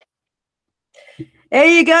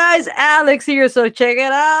Hey, you guys, Alex here. So check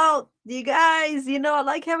it out. You guys, I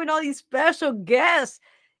like having all these special guests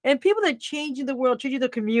and people that changing the world, changing the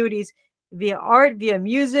communities via art, via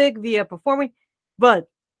music, via performing. But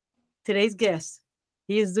today's guest,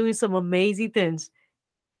 he is doing some amazing things.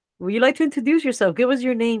 Would you like to introduce yourself? Give us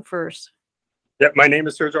your name first. Yeah, my name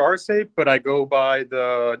is Sergio Arce, but I go by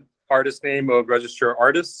the artist name of Register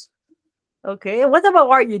Artists. Okay. And what about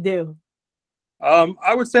art you do?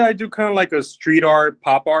 I would say I do kind of like a street art,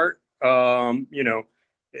 pop art.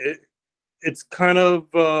 It, it's kind of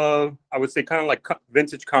I would say kind of like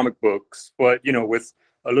vintage comic books, but with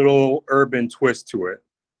a little urban twist to it.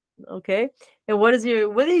 Okay. And what do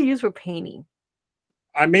you use for painting?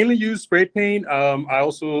 I mainly use spray paint.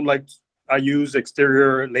 I use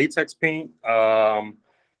exterior latex paint. But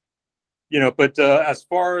as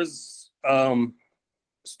far as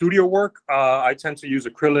studio work, I tend to use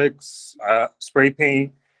acrylics, spray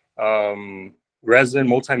paint, resin,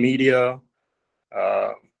 multimedia,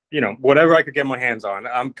 whatever I could get my hands on.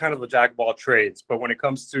 I'm kind of a jack of all trades, but when it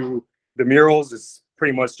comes to the murals, it's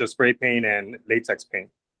pretty much just spray paint and latex paint.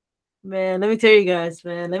 Man, let me tell you guys,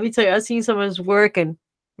 man. Let me tell you, I've seen some of his work and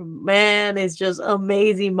man, it's just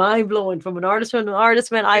amazing, mind blowing. From an artist to an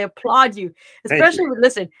artist, man, I applaud you. Thank you. Especially with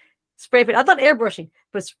listen, spray paint. I thought airbrushing,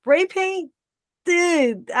 but spray paint,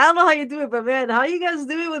 dude. I don't know how you do it, but man, how you guys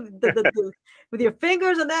do it with with your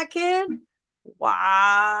fingers on that can?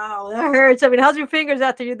 Wow, that hurts. I mean, how's your fingers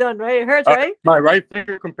after you're done, right? It hurts, right? My right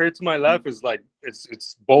finger compared to my left is like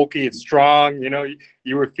it's bulky, it's strong.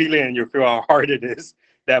 You were feeling and you feel how hard it is.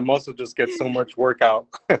 That muscle just gets so much workout.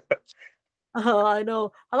 Oh, I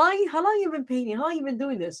know. How long you been painting? How long you been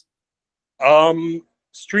doing this?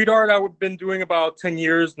 Street art I've been doing about 10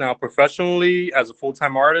 years now professionally as a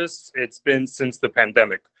full-time artist. It's been since the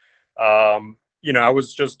pandemic. I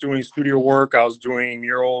was just doing studio work. I was doing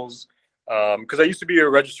murals because I used to be a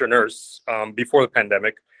registered nurse before the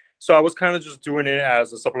pandemic. So I was kind of just doing it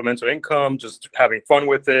as a supplemental income, just having fun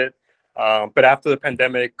with it. But after the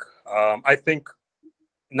pandemic, I think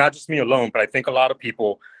not just me alone, but I think a lot of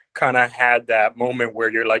people kind of had that moment where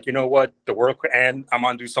you're like, you know what, the world could end. I'm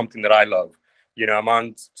gonna do something that I love. I'm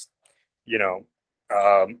on, you know,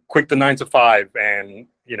 quit the 9 to 5 and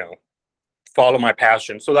follow my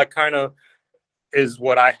passion. So that kind of is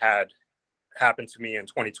what I had happen to me in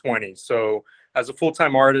 2020. So as a full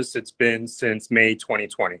time artist, it's been since May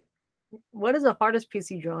 2020. What is the hardest piece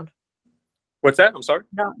you drawn? What's that? I'm sorry.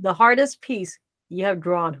 The hardest piece you have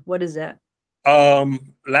drawn. What is that?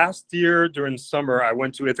 Last year during summer, I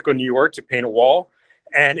went to Ithaca, New York to paint a wall,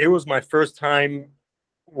 and it was my first time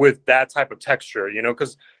with that type of texture,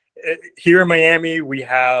 because here in Miami, we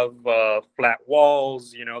have flat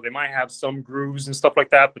walls, they might have some grooves and stuff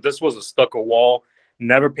like that, but this was a stucco wall,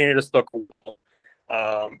 never painted a stucco wall.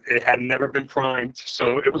 It had never been primed,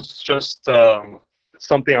 so it was just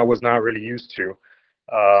something I was not really used to.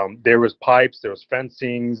 There was pipes, there was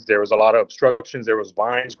fencings, there was a lot of obstructions, there was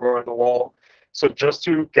vines growing on the wall. So just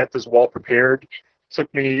to get this wall prepared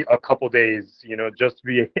took me a couple days, just to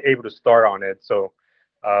be able to start on it.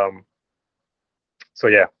 Um, so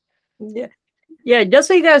yeah. Yeah. Yeah, just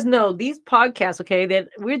so you guys know, these podcasts, okay, that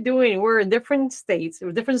we're in different states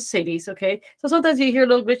or different cities, okay. So sometimes you hear a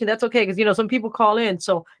little glitch, and that's okay because some people call in.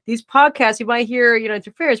 So these podcasts, you might hear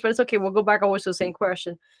interference, but it's okay. We'll go back always to the same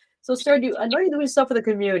question. So, sir, I know you're doing stuff for the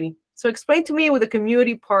community. So explain to me with the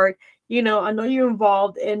community part. I know you're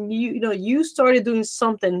involved, and you started doing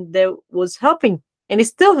something that was helping, and it's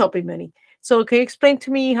still helping many. So, can you explain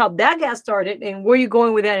to me how that got started, and where you're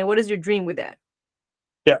going with that, and what is your dream with that?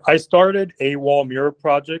 Yeah, I started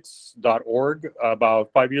awallmuralprojects.org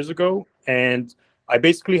about 5 years ago. And I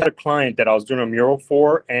basically had a client that I was doing a mural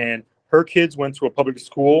for, and her kids went to a public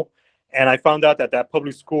school. And I found out that that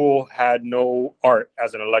public school had no art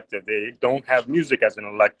as an elective. They don't have music as an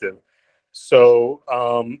elective. So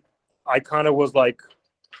I kind of was like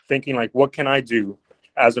thinking, like, what can I do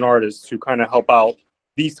as an artist to kind of help out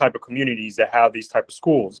these type of communities that have these type of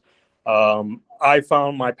schools? I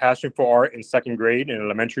found my passion for art in second grade in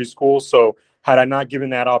elementary school. So had I not given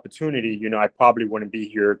that opportunity, I probably wouldn't be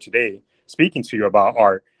here today speaking to you about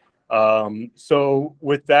art. So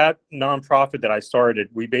with that nonprofit that I started,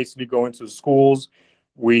 we basically go into schools.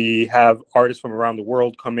 We have artists from around the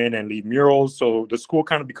world come in and leave murals. So the school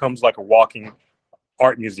kind of becomes like a walking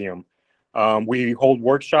art museum. We hold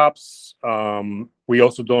workshops. We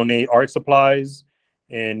also donate art supplies.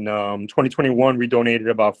 In 2021, we donated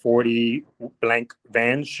about 40 blank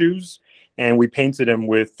Vans shoes, and we painted them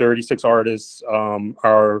with 36 artists.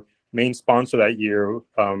 Our main sponsor that year,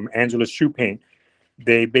 Angela's Shoe Paint,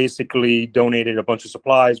 they basically donated a bunch of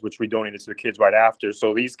supplies, which we donated to the kids right after.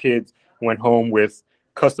 So these kids went home with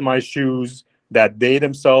customized shoes that they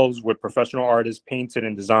themselves with professional artists painted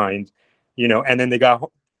and designed, and then they got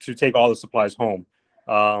to take all the supplies home.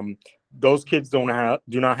 Um, those kids do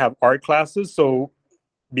not have art classes, so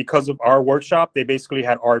because of our workshop, they basically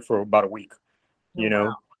had art for about a week, Oh, you wow.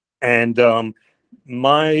 know, and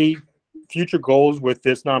my future goals with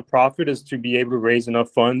this nonprofit is to be able to raise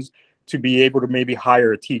enough funds to be able to maybe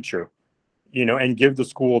hire a teacher, and give the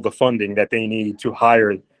school the funding that they need to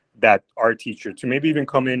hire that art teacher to maybe even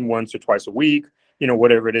come in once or twice a week,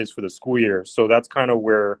 whatever it is for the school year. So that's kind of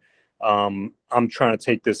where I'm trying to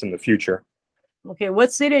take this in the future. Okay,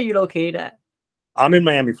 what city are you located at? I'm in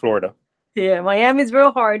Miami, Florida. Yeah, Miami's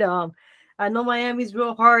real hard. I know Miami's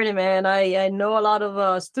real hard, and man, I know a lot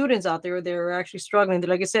of students out there. They're actually struggling.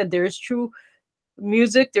 Like I said, there's true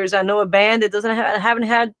music. I know a band that doesn't haven't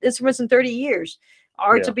had instruments in 30 years.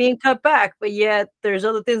 Arts are Yeah. being cut back, but yet there's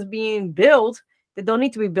other things being built that don't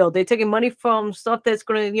need to be built. They're taking money from stuff that's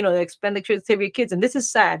going to, expend the creativity of kids, and this is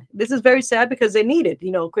sad. This is very sad because they need it.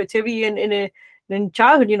 Creativity in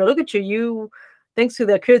childhood. Look at you. Thanks to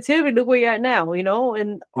that creativity, look where you're at now.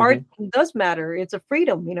 And art Hmm. does matter. It's a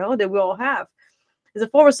freedom. That we all have. It's a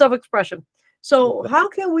form of self-expression. So how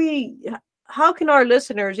can our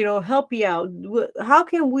listeners, help you out? How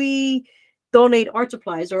can we donate art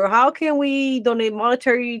supplies, or how can we donate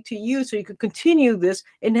monetary to you so you could continue this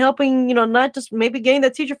in helping, not just maybe getting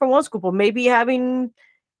that teacher from one school, but maybe having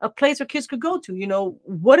a place where kids could go to,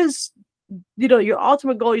 what is, your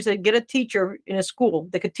ultimate goal? You said get a teacher in a school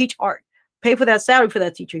that could teach art, pay for that salary for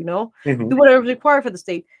that teacher, Hmm. do whatever's required for the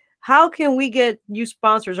state. How can we get you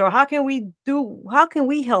sponsors, or how can we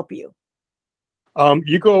help you?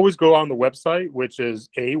 You can always go on the website, which is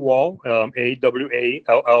AWALL,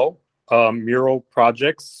 AWALL, mural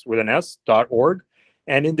projects with an S.org.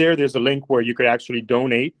 And in there, there's a link where you could actually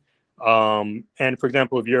donate. And for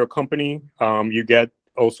example, if you're a company, you get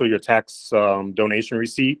also your tax donation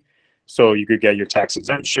receipt. So you could get your tax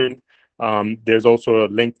exemption. There's also a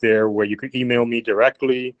link there where you could email me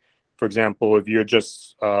directly. For example, if you're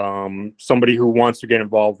just somebody who wants to get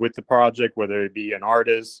involved with the project, whether it be an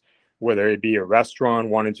artist, whether it be a restaurant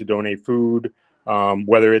wanting to donate food,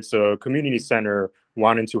 whether it's a community center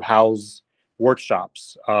wanting to house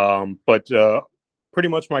workshops. But pretty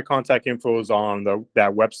much my contact info is on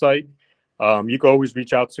that website. You can always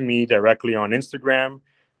reach out to me directly on Instagram.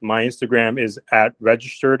 My Instagram is at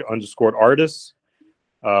registered_artists.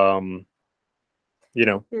 Um, you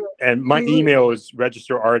know, Yeah. and my You email is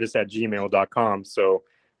registerartist@gmail.com. So,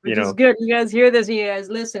 you Which is know, good. You guys hear this? You guys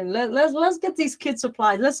listen. Let's get these kids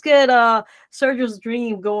supplies. Let's get Sergio's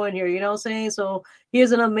dream going here. You know what I'm saying? So he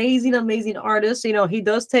is an amazing artist. He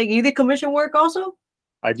does take you did commission work also?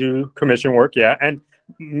 I do commission work, yeah. And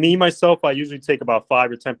me myself, I usually take about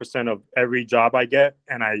 5 or 10% of every job I get,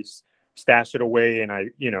 and I stash it away, and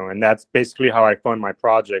and that's basically how I fund my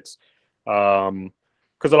projects.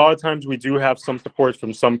 Because a lot of times we do have some support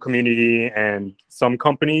from some community and some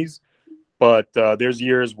companies, but there's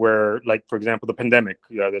years where, like for example, the pandemic,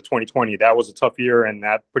 the 2020, that was a tough year, and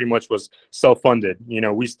that pretty much was self-funded.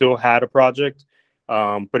 We still had a project,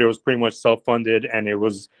 but it was pretty much self-funded, and it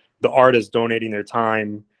was the artists donating their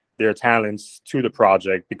time, their talents to the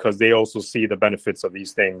project because they also see the benefits of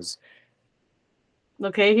these things.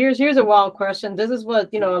 Okay, here's a wild question. This is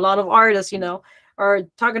what a lot of artists are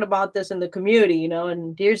talking about this in the community.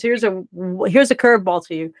 And here's a curveball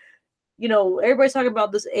to you. Everybody's talking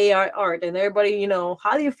about this AI art, and everybody,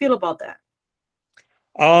 how do you feel about that?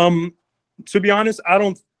 Um, to be honest, I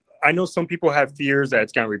don't. I know some people have fears that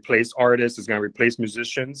it's going to replace artists, it's going to replace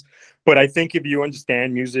musicians, but I think if you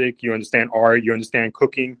understand music, you understand art, you understand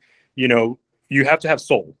cooking, you have to have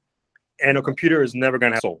soul, and a computer is never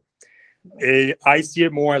going to have soul. I see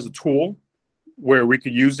it more as a tool where we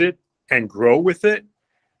could use it and grow with it.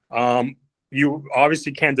 Um, you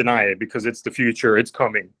obviously can't deny it because it's the future, it's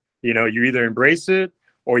coming. You either embrace it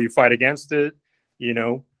or you fight against it, you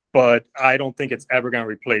know, but I don't think it's ever going to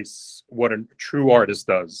replace what a true artist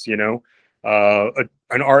does.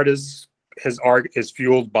 An artist, his art is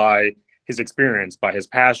fueled by his experience, by his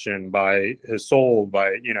passion, by his soul,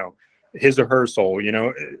 by, his or her soul.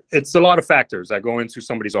 It's a lot of factors that go into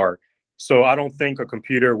somebody's art. So I don't think a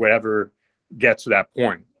computer would ever get to that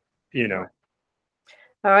point, you know.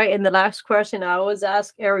 All right, and the last question I always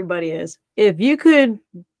ask everybody is, if you could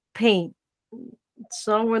paint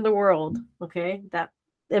somewhere in the world, okay, that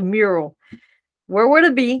a mural, where would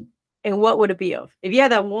it be, and what would it be of? If you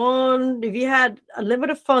had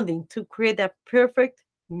unlimited funding to create that perfect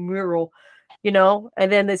mural,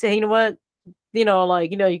 and then they say, you know what,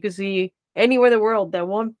 like you could see anywhere in the world that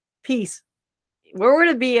one piece, Where would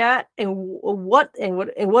it be at, and what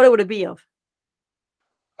would it be of?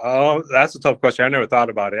 Oh, that's a tough question. I never thought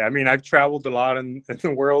about it. I mean, I've traveled a lot in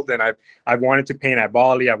the world, and I've wanted to paint at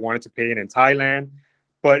Bali. I've wanted to paint in Thailand,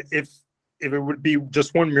 but if it would be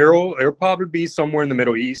just one mural, it would probably be somewhere in the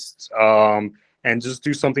Middle East, and just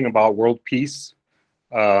do something about world peace.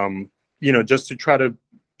 Just to try to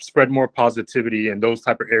spread more positivity in those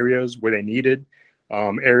type of areas where they need it,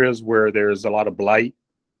 areas where there's a lot of blight.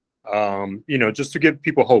 Just to give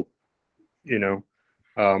people hope. You know.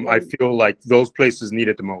 Yeah, I feel like those places need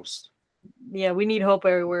it the most. yeah, we need hope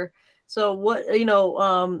everywhere. So living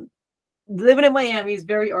in Miami is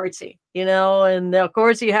very artsy, and of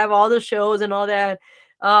course you have all the shows and all that.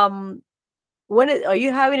 Um, are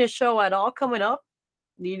you having a show at all coming up?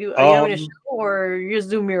 Are you having a show, Um, or you just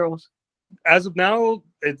do murals? as of now,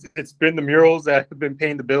 it's been the murals that have been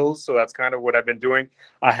paying the bills, so that's kind of what I've been doing.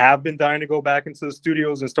 I have been dying to go back into the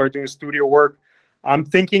studios and start doing studio work. I'm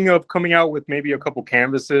thinking of coming out with maybe a couple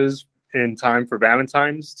canvases in time for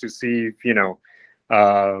Valentine's to see if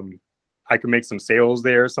I can make some sales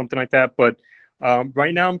there or something like that. But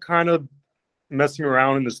right now, I'm kind of messing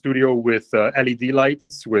around in the studio with LED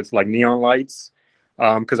lights, with like neon lights,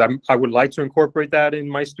 because I would like to incorporate that in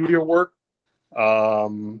my studio work.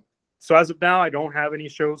 Um, so as of now, I don't have any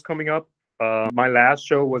shows coming up. My last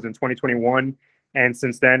show was in 2021, and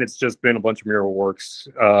since then, it's just been a bunch of mural works.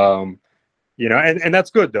 And that's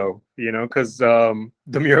good though, because the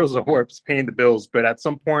murals are what's paying the bills. But at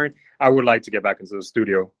some point, I would like to get back into the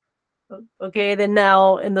studio. Okay, then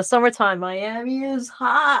now in the summertime, Miami is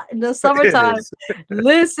hot in the It summertime. is.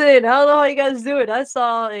 Listen, I don't know how you guys do it. I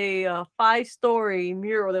saw a 5-story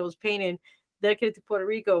mural that was painted dedicated to Puerto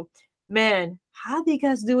Rico. Man, how do you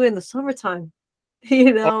guys do it in the summertime?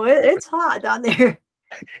 It's hot down there.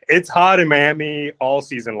 It's hot in Miami all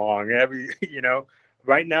season long.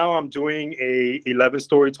 Right now I'm doing a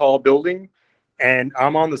 11-story tall building, and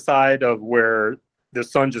I'm on the side of where the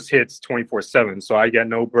sun just hits 24/7, so I get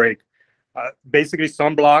no break. Basically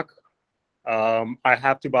sunblock. I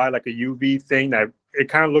have to buy like a UV thing that it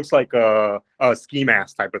kind of looks like a ski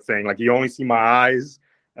mask type of thing. Like you only see my eyes,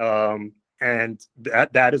 and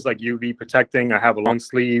that is like UV protecting. I have a long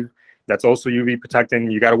sleeve that's also UV protecting.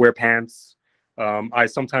 You got to wear pants. I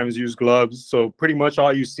sometimes use gloves, so pretty much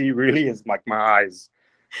all you see really is like my eyes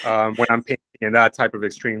when I'm painting in that type of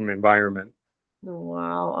extreme environment.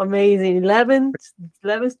 Wow, amazing. 11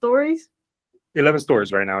 stories. 11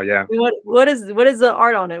 stories right now, yeah. What is the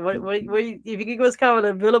art on it? If you could give us kind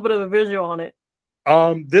of a little bit of a visual on it.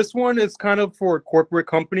 This one is kind of for corporate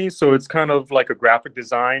companies, so it's kind of like a graphic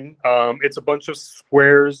design. It's a bunch of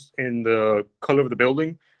squares in the color of the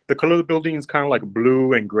building. The color of the building is kind of like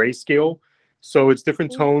blue and gray scale. So it's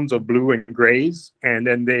different tones of blue and grays, and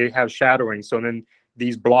then they have shadowing. So then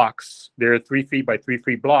these blocks, they're 3 feet by 3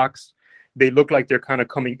 feet blocks. They look like they're kind of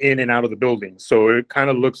coming in and out of the building. So it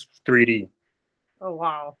kind of looks 3D. Oh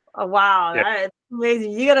wow! Oh wow! Yeah. That's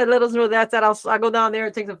amazing. You gotta let us know that's that. I'll go down there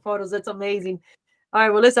and take some photos. That's amazing. All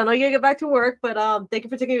right. Well, listen, I know you gotta get back to work, but thank you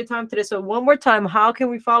for taking your time today. So one more time, how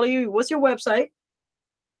can we follow you? What's your website?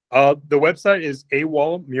 The website is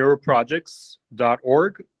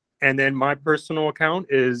awolmuralprojects.org. And then my personal account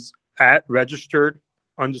is at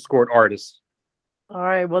registered_artist. All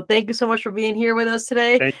right. Well, thank you so much for being here with us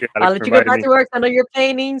today. Thank you, I'll Alex, let for you get inviting back me. to work. I know you're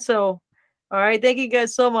painting. So, all right. Thank you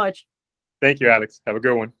guys so much. Thank you, Alex. Have a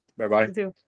good one. You Bye-bye. too.